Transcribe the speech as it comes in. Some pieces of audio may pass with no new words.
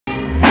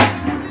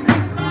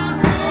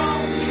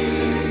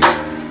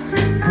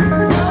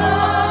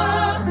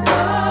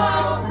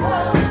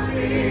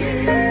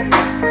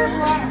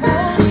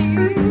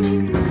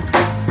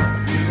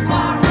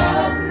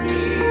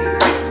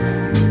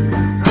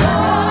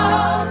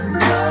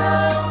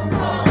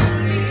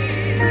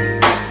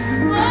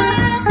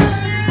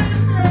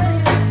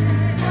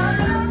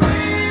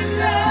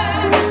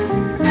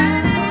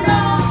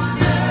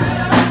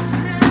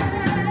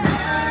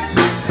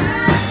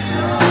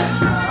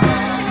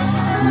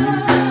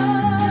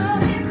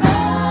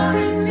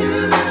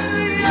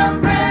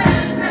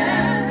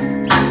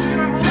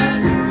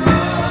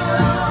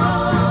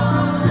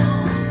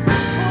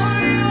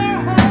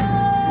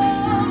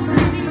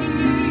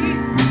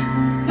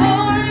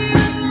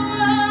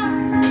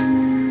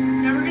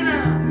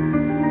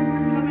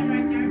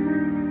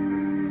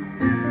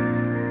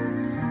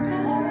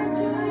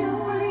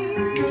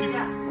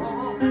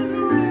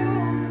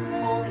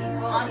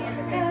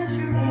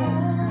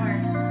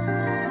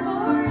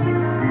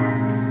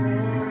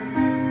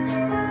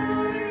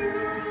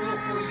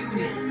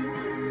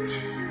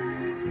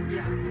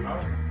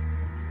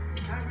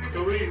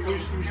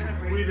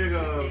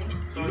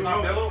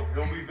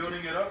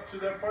up to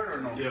that part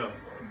or no? Yeah.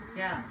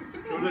 Yeah.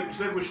 So like you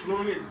said, we're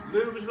slowing it, a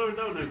little bit slowing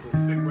down, and go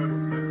thick right up.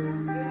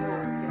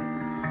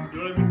 You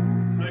know what I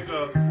mean? Like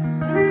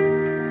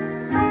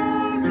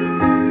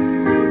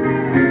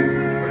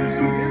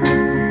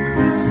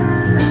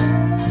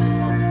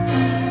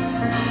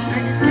I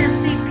just can't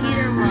see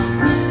Peter well.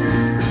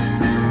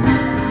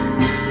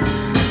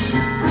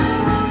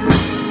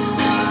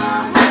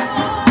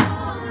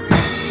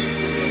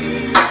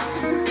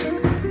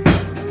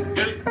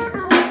 get it?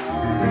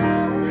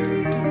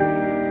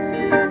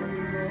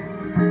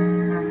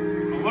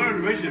 I'm on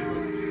reservation.